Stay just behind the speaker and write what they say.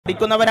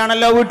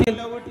പഠിക്കുന്നവരാണല്ലോ വീട്ടിൽ.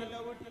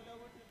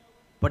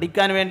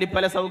 പഠിക്കാൻ വേണ്ടി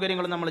പല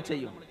സൗകര്യങ്ങളും നമ്മൾ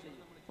ചെയ്യും.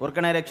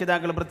 ഓർക്കണേ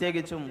രക്ഷിതാക്കൾ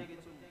പ്രത്യേകിച്ചും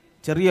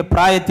ചെറിയ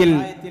പ്രായത്തിൽ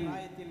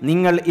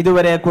നിങ്ങൾ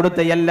ഇതുവരെ കൊടുത്ത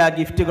എല്ലാ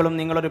ഗിഫ്റ്റുകളും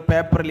നിങ്ങളൊരു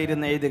പേപ്പറിൽ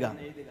ഇരുന്ന് എഴുതുക.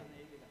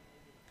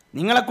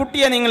 നിങ്ങളെ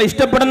കുട്ടിയെ നിങ്ങൾ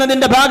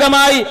ഇഷ്ടപ്പെടുന്നതിന്റെ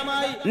ഭാഗമായി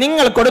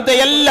നിങ്ങൾ കൊടുത്ത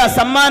എല്ലാ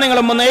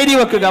സമ്മാനങ്ങളും ഒന്ന് എഴുതി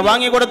വെക്കുക.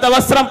 വാങ്ങിക്കൊടുത്ത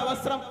വസ്ത്രം,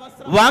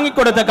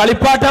 വാങ്ങിക്കൊടുത്ത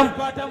കളിപ്പാട്ടം,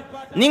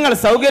 നിങ്ങൾ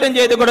സൗകര്യം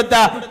ചെയ്ത് കൊടുത്ത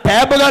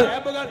ടാബുകൾ,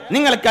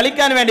 നിങ്ങൾ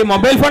കളിക്കാൻ വേണ്ടി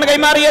മൊബൈൽ ഫോൺ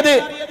കൈമാറിയത്,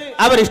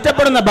 അവർ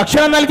ഇഷ്ടപ്പെടുന്ന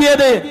ഭക്ഷണം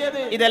നൽകിയത്,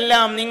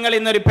 ഇതെല്ലാം നിങ്ങൾ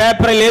ഇന്നൊരു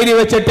പേപ്പറിൽ എഴുതി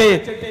വെച്ചിട്ട്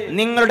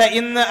നിങ്ങളുടെ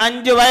ഇന്ന്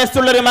 5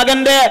 വയസ്സുള്ളൊരു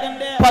മകന്റെ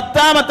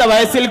 10ാമത്തെ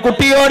വയസ്സിൽ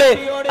കുട്ടിയോട്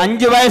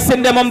 5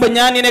 വയസ്സിന്റെ മുമ്പ്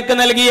ഞാൻ നിനക്ക്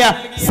നൽകിയ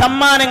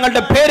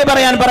സമ്മാനങ്ങളുടെ പേര്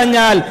പറയാൻ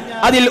പറഞ്ഞാൽ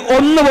അതിൽ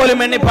ഒന്നുപോലും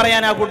എണ്ണി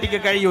പറയാൻ ആ കുട്ടിക്ക്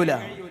കഴിയൂല.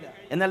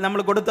 എന്നാൽ നമ്മൾ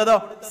കൊടുത്തതോ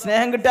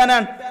സ്നേഹം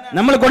കിട്ടാനാണ്,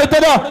 നമ്മൾ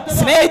കൊടുത്തതോ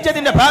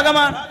സ്നേഹിച്ചതിന്റെ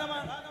ഭാഗമാണ്.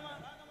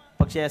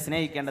 പക്ഷേ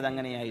സ്നേഹിക്കേണ്ടത്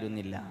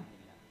അങ്ങനെയായിരുന്നില്ല.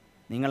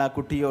 നിങ്ങൾ ആ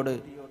കുട്ടിയോട്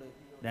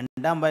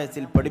 2ാം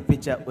വയസ്സിൽ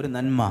പഠിപ്പിച്ച ഒരു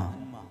നന്മ,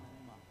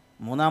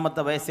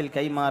 3ാമത്തെ വയസ്സിൽ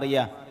കൈമാറിയ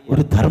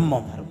ഒരു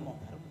ധർമ്മം, ഒരു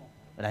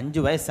 5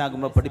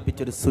 വയസ്സാകുമ്പോൾ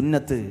പഠിപ്പിച്ചൊരു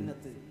സുന്നത്ത്,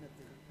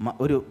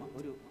 ഒരു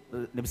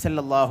നബി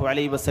സല്ലല്ലാഹു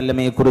അലൈഹി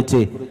വസല്ലമയെ കുറിച്ച്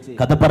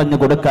കഥ പറഞ്ഞു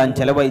കൊടുക്കാൻ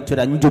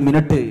ചെലവഴിച്ചൊരു 5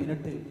 മിനിറ്റ്,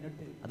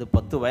 അത്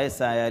 10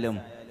 വയസ്സായാലും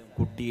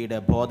കുട്ടിയുടെ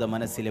ബോധ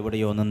മനസ്സിൽ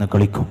എവിടെയോ നിന്ന്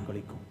കളിക്കും.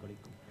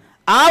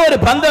 ആ ഒരു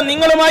ബന്ധം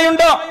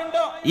നിങ്ങളുമായുണ്ടോ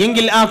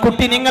എങ്കിൽ ആ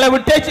കുട്ടി നിങ്ങളെ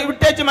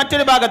വിട്ടേച്ച്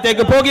മറ്റൊരു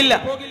ഭാഗത്തേക്ക് പോകില്ല.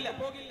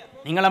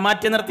 നിങ്ങളെ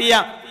മാറ്റി നിർത്തിയ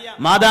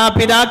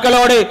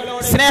മാതാപിതാക്കളോട്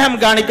സ്നേഹം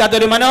കാണിക്കാത്ത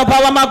ഒരു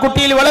മനോഭാവം ആ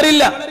കുട്ടിയിൽ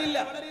വളരില്ല.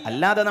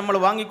 അല്ലാതെ നമ്മൾ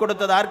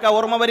വാങ്ങിക്കൊടുത്തത് ആർക്കാ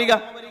ഓർമ്മ വരിക?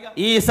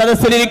 ഈ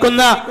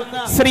സദസ്സിലിരിക്കുന്ന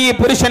സ്ത്രീ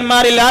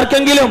പുരുഷന്മാരിൽ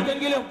ആർക്കെങ്കിലും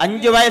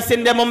 5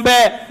 വയസ്സിന്റെ മുമ്പേ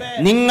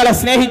നിങ്ങളെ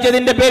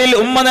സ്നേഹിച്ചതിന്റെ പേരിൽ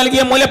ഉമ്മ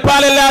നൽകിയ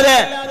മുലപ്പാലല്ലാതെ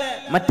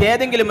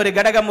മറ്റേതെങ്കിലും ഒരു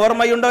ഘടകം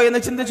ഓർമ്മയുണ്ടോ എന്ന്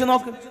ചിന്തിച്ചു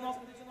നോക്ക്.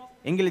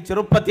 എങ്കിൽ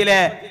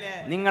ചെറുപ്പത്തിലെ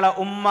നിങ്ങളെ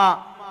ഉമ്മ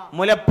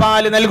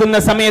മുലപ്പാല് നൽകുന്ന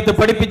സമയത്ത്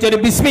പഠിപ്പിച്ചൊരു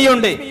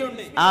ബിസ്മിയുണ്ട്.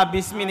 ആ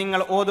ബിസ്മി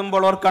നിങ്ങൾ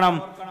ഓതുമ്പോൾ ഓർക്കണം,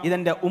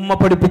 ഇതെന്റെ ഉമ്മ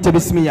പഠിപ്പിച്ച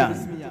ബിസ്മിയാണ്.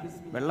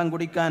 വെള്ളം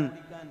കുടിക്കാൻ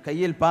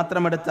കയ്യിൽ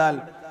പാത്രമെടുത്താൽ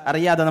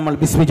അറിയാതെ നമ്മൾ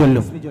ബിസ്മി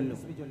ചൊല്ലും.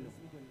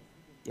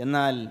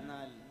 എന്നാൽ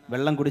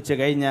വെള്ളം കുടിച്ചു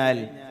കഴിഞ്ഞാൽ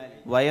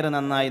വയറ്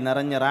നന്നായി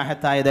നിറഞ്ഞ്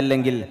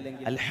റാഹത്തായതല്ലെങ്കിൽ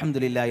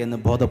അൽഹംദുലില്ലാ എന്ന്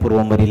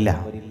ബോധപൂർവം വരില്ല.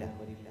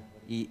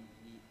 ഈ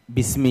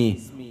ബിസ്മി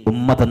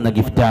ഉമ്മ തന്ന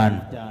ഗിഫ്റ്റാണ്.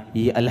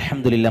 ഈ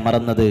അൽഹംദുലില്ലാ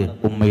മറന്നത്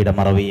ഉമ്മയുടെ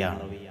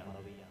മറവിയാണ്.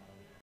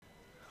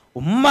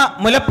 ഉമ്മ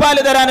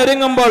മുലപ്പാല് തരാൻ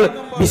ഒരുങ്ങുമ്പോൾ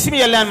ബിസ്മി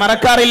എല്ലാം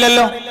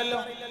മറക്കാറില്ലല്ലോ.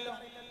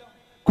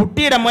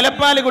 കുട്ടിയുടെ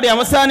മുലപ്പാല് കൂടി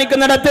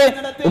അവസാനിക്കുന്നിടത്ത്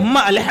ഉമ്മ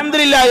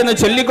അൽഹംദുലില്ലാ എന്ന്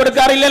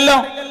ചൊല്ലിക്കൊടുക്കാറില്ലല്ലോ.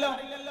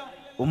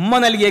 ഉമ്മ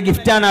നൽകിയ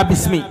ഗിഫ്റ്റാണ് ആ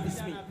ബിസ്മി.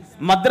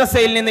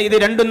 മദ്രസയിൽ നിന്ന് ഇത്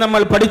രണ്ടും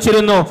നമ്മൾ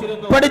പഠിച്ചിരുന്നു.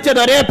 പഠിച്ചത്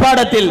ഒരേ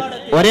പാഠത്തിൽ,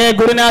 ഒരേ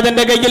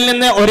ഗുരുനാഥന്റെ കയ്യിൽ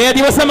നിന്ന് ഒരേ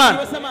ദിവസമാണ്.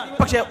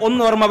 പക്ഷെ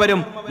ഒന്ന് ഓർമ്മ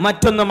വരും,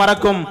 മറ്റൊന്ന്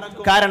മറക്കും.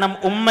 കാരണം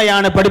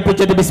ഉമ്മയാണ്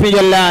പഠിപ്പിച്ചത് ബിസ്മി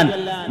ചൊല്ലാൻ.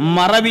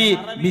 മറവി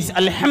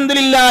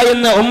അൽഹംദുലില്ലാ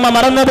എന്ന് ഉമ്മ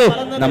മറന്നത്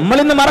നമ്മൾ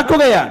ഇന്ന്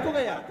മറക്കുകയാണ്.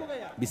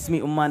 ബിസ്മി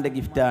ഉമ്മാന്റെ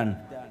ഗിഫ്റ്റാണ്.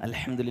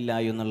 അൽഹംദുലില്ലാ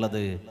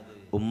എന്നുള്ളത്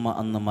ഉമ്മ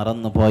അന്ന്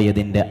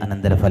മറന്നുപോയതിന്റെ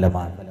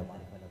അനന്തരഫലമാണ്.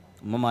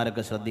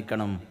 ഉമ്മമാരൊക്കെ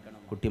ശ്രദ്ധിക്കണം.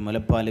 കുട്ടി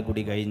മുലപ്പാല്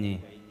കൂടി കഴിഞ്ഞ്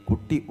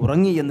കുട്ടി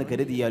ഉറങ്ങി എന്ന്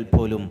കരുതിയാൽ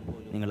പോലും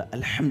നിങ്ങൾ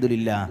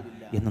അൽഹംദുലില്ലാ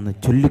എന്നൊന്ന്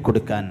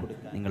ചൊല്ലിക്കൊടുക്കാൻ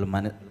നിങ്ങൾ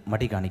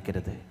മടി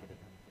കാണിക്കരുത്.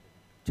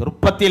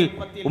 ചെറുപ്പത്തിൽ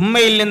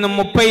ഉമ്മയിൽ നിന്നും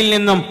ഉപ്പയിൽ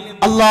നിന്നും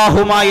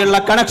അല്ലാഹുമായുള്ള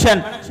കണക്ഷൻ,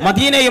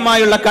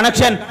 മദീനയുമായുള്ള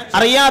കണക്ഷൻ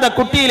അറിയാതെ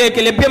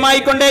കുട്ടിയിലേക്ക്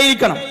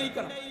ലഭ്യമായിക്കൊണ്ടേയിരിക്കണം.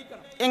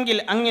 എങ്കിൽ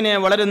അങ്ങനെ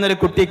വളരുന്നൊരു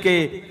കുട്ടിക്ക്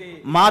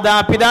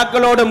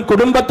മാതാപിതാക്കളോടും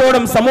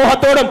കുടുംബത്തോടും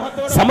സമൂഹത്തോടും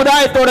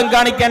സമുദായത്തോടും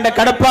കാണിക്കേണ്ട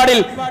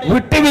കടപ്പാടിൽ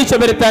വിട്ടുവീഴ്ച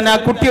വരുത്താൻ ആ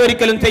കുട്ടി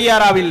ഒരിക്കലും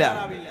തയ്യാറാവില്ല.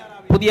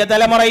 പുതിയ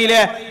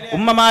തലമുറയിലെ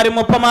ഉമ്മമാരും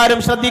ഉപ്പമാരും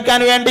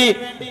ശ്രദ്ധിക്കാൻ വേണ്ടി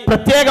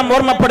പ്രത്യേകം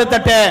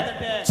ഓർമ്മപ്പെടുത്തട്ടെ.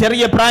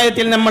 ചെറിയ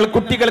പ്രായത്തിൽ നമ്മൾ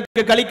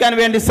കുട്ടികൾക്ക് കളിക്കാൻ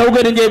വേണ്ടി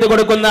സൗകര്യം ചെയ്തു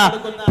കൊടുക്കുന്ന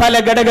പല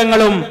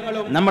ഘടകങ്ങളും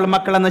നമ്മൾ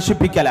മക്കളെ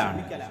നശിപ്പിക്കലാണ്.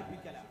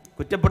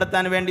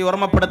 കുറ്റപ്പെടുത്താൻ വേണ്ടി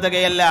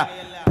ഓർമ്മപ്പെടുത്തുകയല്ല,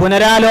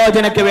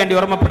 പുനരാലോചനയ്ക്ക് വേണ്ടി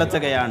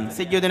ഓർമ്മപ്പെടുത്തുകയാണ്.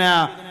 സയ്യിദുനാ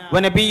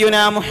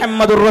വനബിയുനാ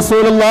മുഹമ്മദുർ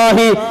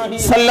റസൂലുള്ളാഹി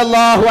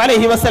സ്വല്ലല്ലാഹു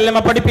അലൈഹി വസല്ലമ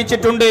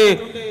പഠിപ്പിച്ചിട്ടുണ്ട്,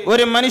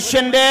 ഒരു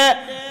മനുഷ്യന്റെ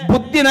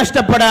ബുദ്ധി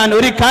നഷ്ടപ്പെടാൻ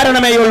ഒരു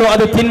കാരണമേ ഉള്ളൂ,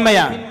 അത്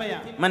തിന്മയാണ്.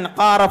 من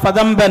قارف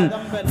ذنبا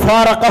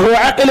فارقه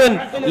عقل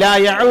لا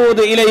يعود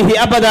اليه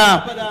ابدا.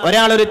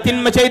 ഒരാൾ ഒരു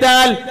തിന്മ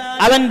ചെയ്താൽ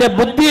അവന്റെ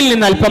ബുദ്ധിയിൽ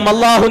നിന്ന് അല്പം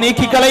അല്ലാഹു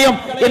നീക്കിക്കളയും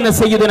എന്ന്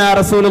സയ്യിദുനാ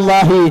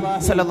റസൂലുള്ളാഹി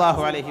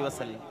സ്വല്ലല്ലാഹു അലൈഹി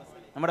വസല്ലം.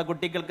 നമ്മുടെ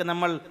കുട്ടികൾക്ക്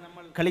നമ്മൾ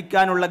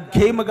കളിക്കാനുള്ള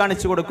ഗെയിം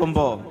കാണിച്ചു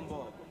കൊടുക്കുമ്പോൾ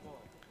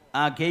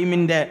ആ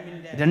ഗെയിമിന്റെ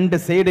 2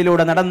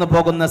 സൈഡിലൂടെ നടന്നു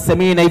പോകുന്ന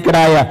സെമി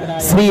നൈക്കഡായ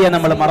സ്ത്രീയെ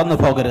നമ്മൾ മറന്നു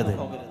പോകരുത്.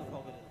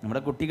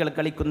 നമ്മുടെ കുട്ടികൾ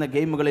കളിക്കുന്ന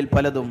ഗെയിമുകളിൽ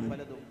പലതും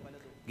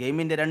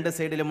ഗെയിമിന്റെ 2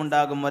 സൈഡിലും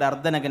ഉണ്ടാകും ഒരു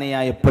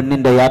അർദ്ധനഗ്നയായ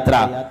പെണ്ണിന്റെ യാത്ര.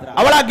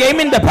 അവൾ ആ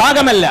ഗെയിമിന്റെ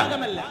ഭാഗമല്ല.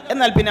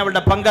 എന്നാൽ പിന്നെ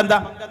അവളുടെ പങ്കെന്താ?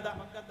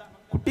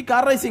 കുട്ടി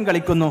കാർ റേസിംഗ്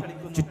കളിക്കുന്നു,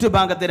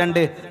 ചുറ്റുഭാഗത്ത്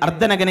 2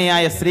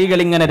 അർദ്ധനഗ്നയായ സ്ത്രീകൾ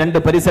ഇങ്ങനെ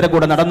 2 പരിസര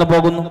കൂടെ നടന്നു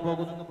പോകുന്നു.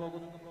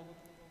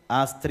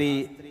 ആ സ്ത്രീ,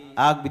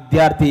 ആ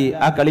വിദ്യാർത്ഥി,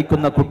 ആ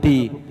കളിക്കുന്ന കുട്ടി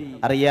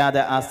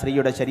അറിയാതെ ആ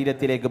സ്ത്രീയുടെ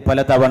ശരീരത്തിലേക്ക്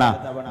പലതവണ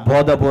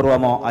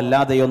ബോധപൂർവമോ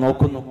അല്ലാതെയോ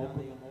നോക്കുന്നു.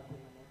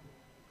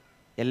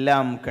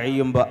 എല്ലാം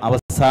കഴിയുമ്പോൾ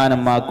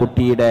അവസാനം ആ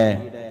കുട്ടിയുടെ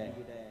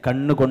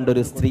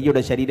കണ്ണുകൊണ്ടൊരു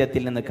സ്ത്രീയുടെ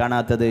ശരീരത്തിൽ നിന്ന്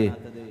കാണാത്തത്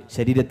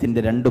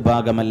ശരീരത്തിന്റെ 2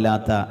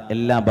 ഭാഗമല്ലാത്ത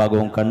എല്ലാ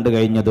ഭാഗവും കണ്ടു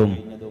കഴിഞ്ഞതും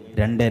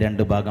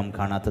 2 ഭാഗം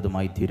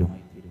കാണാത്തതുമായി തീരും.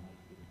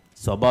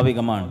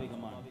 സ്വാഭാവികമാണ്.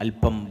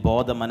 അല്പം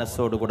ബോധ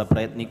മനസ്സോടുകൂടെ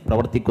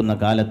പ്രവർത്തിക്കുന്ന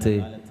കാലത്ത്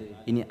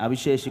ഇനി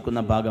അവശേഷിക്കുന്ന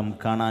ഭാഗം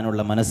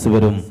കാണാനുള്ള മനസ്സ്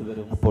വരും.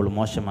 അപ്പോൾ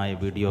മോശമായ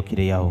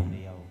വീഡിയോക്കിരയാവും.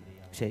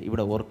 പക്ഷെ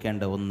ഇവിടെ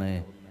ഓർക്കേണ്ട ഒന്ന്,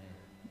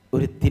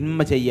 ഒരു തിന്മ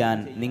ചെയ്യാൻ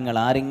നിങ്ങൾ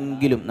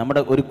ആരെങ്കിലും,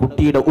 നമ്മുടെ ഒരു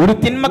കുട്ടിയുടെ ഒരു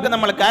തിന്മക്ക്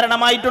നമ്മൾ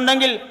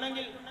കാരണമായിട്ടുണ്ടെങ്കിൽ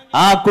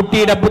ആ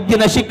കുട്ടിയുടെ ബുദ്ധി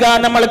നശിക്കാൻ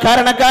നമ്മൾ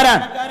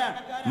കാരണക്കാരാണ്.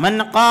 മൻ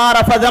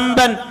ഖാറഫ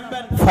ദംബൻ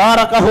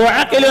ഫാറഖഹു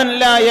അഖ്ലുൻ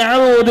ലാ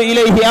യഊദു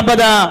ഇലൈഹി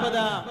അബദാ.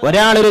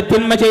 ഒരാൾ ഒരു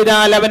തിന്മ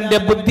ചെയ്താൽ അവന്റെ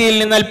ബുദ്ധിയിൽ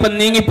നിന്ന് അല്പം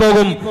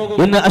നീങ്ങിപ്പോകും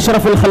എന്ന്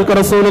അഷ്റഫുൽ ഖൽഖ്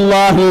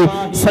റസൂലുള്ളാഹി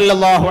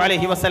സ്വല്ലല്ലാഹു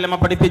അലൈഹി വസല്ലം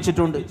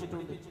പഠിപ്പിച്ചിട്ടുണ്ട്.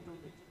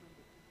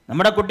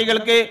 നമ്മുടെ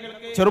കുട്ടികൾക്ക്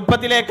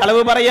ചെറുപ്പത്തിലെ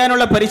കളവ്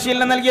പറയാനുള്ള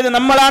പരിശീലനം നൽകിയത്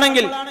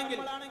നമ്മളാണെങ്കിൽ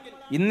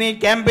ഇന്ന് ഈ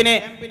ക്യാമ്പിന്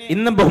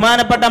ഇന്ന്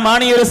ബഹുമാനപ്പെട്ട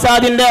മാണി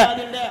ഉസ്താദിന്റെ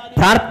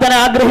പ്രാർത്ഥന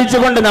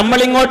ആഗ്രഹിച്ചുകൊണ്ട് നമ്മൾ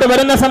ഇങ്ങോട്ട്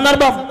വരുന്ന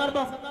സന്ദർഭം,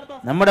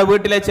 നമ്മുടെ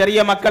വീട്ടിലെ ചെറിയ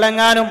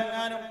മക്കളെങ്ങാനും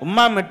ഉമ്മ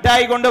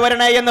മിഠായി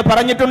കൊണ്ടുവരണേ എന്ന്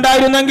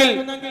പറഞ്ഞിട്ടുണ്ടായിരുന്നെങ്കിൽ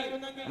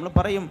നമ്മൾ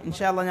പറയും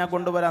ഇൻഷാ അല്ലാഹ് ഞാൻ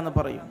കൊണ്ടുവരാന്ന്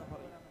പറയും.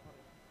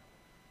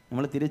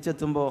 നമ്മൾ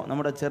തിരിച്ചെത്തുമ്പോൾ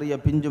നമ്മുടെ ചെറിയ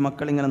പിഞ്ചു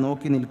മക്കൾ ഇങ്ങനെ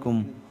നോക്കി നിൽക്കും,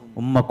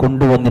 ഉമ്മ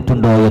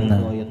കൊണ്ടുവന്നിട്ടുണ്ടോ എന്ന്.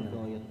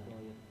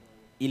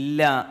 ഇല്ല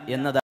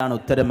എന്നതാണ്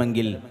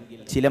ഉത്തരമെങ്കിൽ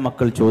ചില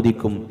മക്കൾ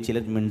ചോദിക്കും,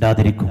 ചിലർ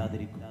മിണ്ടാതിരിക്കും.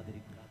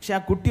 പക്ഷെ ആ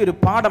കുട്ടി ഒരു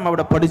പാഠം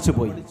അവിടെ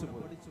പഠിച്ചുപോയി.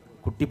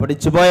 കുട്ടി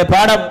പഠിച്ചുപോയ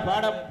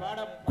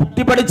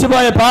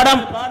പാഠം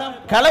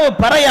കളവ്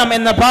പറയാം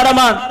എന്ന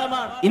പാഠമാണ്.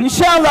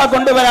 ഇൻഷാ അല്ലാഹ്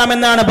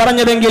കൊണ്ടുവരാമെന്നാണ്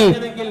പറഞ്ഞതെങ്കിൽ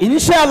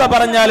ഇൻഷാ അല്ലാഹ്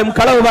പറഞ്ഞാലും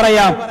കളവ്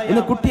പറയാം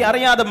എന്ന് കുട്ടി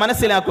അറിയാതെ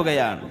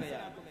മനസ്സിലാക്കുകയാണ്.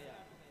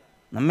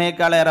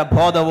 നമ്മേക്കാളേറെ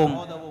ബോധവും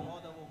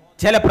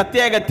ചില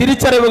പ്രത്യേക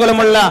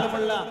തിരിച്ചറിവുകളുമുള്ള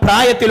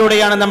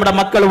പ്രായത്തിലൂടെയാണ് നമ്മുടെ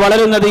മക്കൾ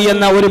വളരുന്നത്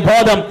എന്ന ഒരു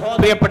ബോധം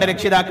പ്രിയപ്പെട്ട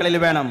രക്ഷിതാക്കളിൽ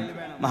വേണം.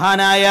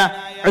 മഹാനായ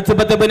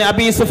ഉത്ബത്ത് ഇബ്നു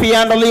അബീ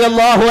സുഫിയാൻ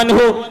റളിയല്ലാഹു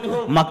അൻഹു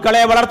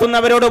മക്കളെ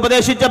വളർത്തുന്നവരോട്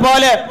ഉപദേശിച്ച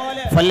പോലെ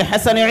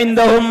ഫൽഹസനു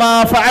ഇൻദഹും മാ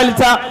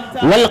ഫഅൽത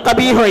വൽ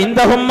ഖബീഹു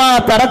ഇൻദഹും മാ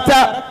തറക്ത.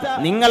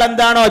 നിങ്ങൾ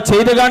എന്താണോ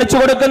ചെയ്തു കാണിച്ചു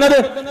കൊടുക്കുന്നത്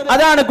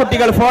അതാണ്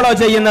കുട്ടികൾ ഫോളോ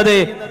ചെയ്യുന്നത്.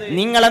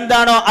 നിങ്ങൾ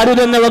എന്താണോ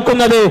അരുതെന്ന്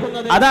വെക്കുന്നത്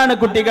അതാണ്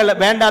കുട്ടികൾ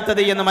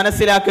വേണ്ടാത്തത് എന്ന്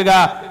മനസ്സിലാക്കുക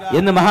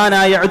എന്ന്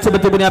മഹാനായ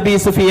ഉത്ബത്ത് ഇബ്നു അബീ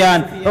സുഫിയാൻ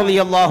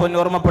റളിയല്ലാഹു അൻഹു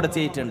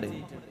ഓർമ്മപ്പെടുത്തിയിട്ടുണ്ട്.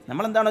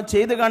 നമ്മൾ എന്താണോ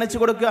ചെയ്തു കാണിച്ചു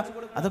കൊടുക്കുക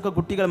അതൊക്കെ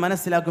കുട്ടികൾ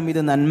മനസ്സിലാക്കും,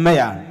 ഇത്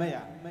നന്മയാണ്.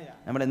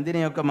 നമ്മൾ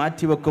എന്തിനെയൊക്കെ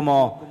മാറ്റിവെക്കുമോ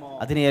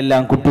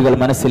അതിനെയെല്ലാം കുട്ടികൾ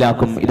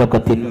മനസ്സിലാക്കും, ഇതൊക്കെ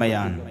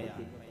തിന്മയാണ്.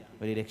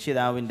 ഒരു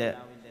രക്ഷിതാവിന്റെ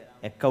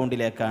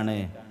അക്കൗണ്ടിലേക്കാണ്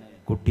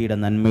കുട്ടിയുടെ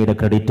നന്മയുടെ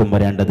ക്രെഡിറ്റും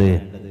വരേണ്ടത്,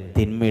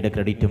 തിന്മയുടെ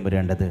ക്രെഡിറ്റും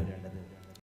വരേണ്ടത്.